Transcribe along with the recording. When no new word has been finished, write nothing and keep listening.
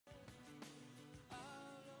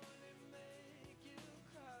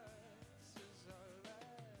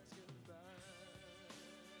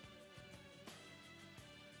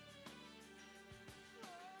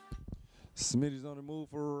Smitty's on the move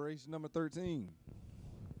for race number 13.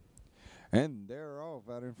 And they're off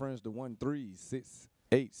out in front of the 1, 3, 6,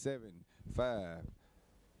 8, 7, 5,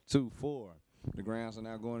 2, 4. The grounds are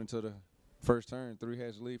now going into the first turn. 3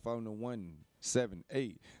 has the lead, following the 1, 7,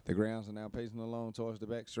 8. The grounds are now pacing along towards the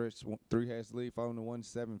back stretch. 3 has the lead, following the 1,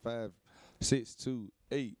 7, 5, 6, 2,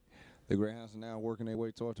 8. The Greyhounds are now working their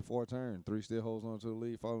way towards the 4th turn. 3 still holds on to the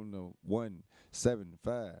lead, following the 1, 7,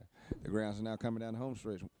 5. The Greyhounds are now coming down the home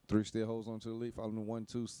stretch. 3 still holds on to the lead, following the 1,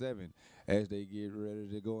 2, 7. As they get ready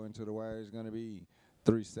to go into the wire, it's going to be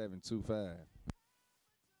 3, 7, 2, 5.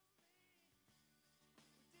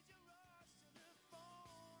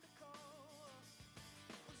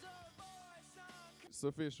 It's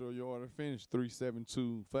official. Your order finished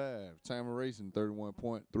 3-7-2-5. Time of racing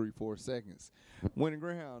 31.34 seconds. Winning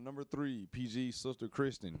Greyhound number 3, PG Sister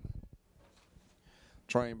Kristen.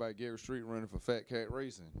 Trained by Gary Street, running for Fat Cat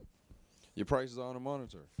Racing. Your prices are on the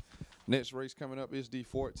monitor. Next race coming up is the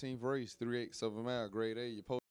 14th race, 3/8 of a mile, grade A. Your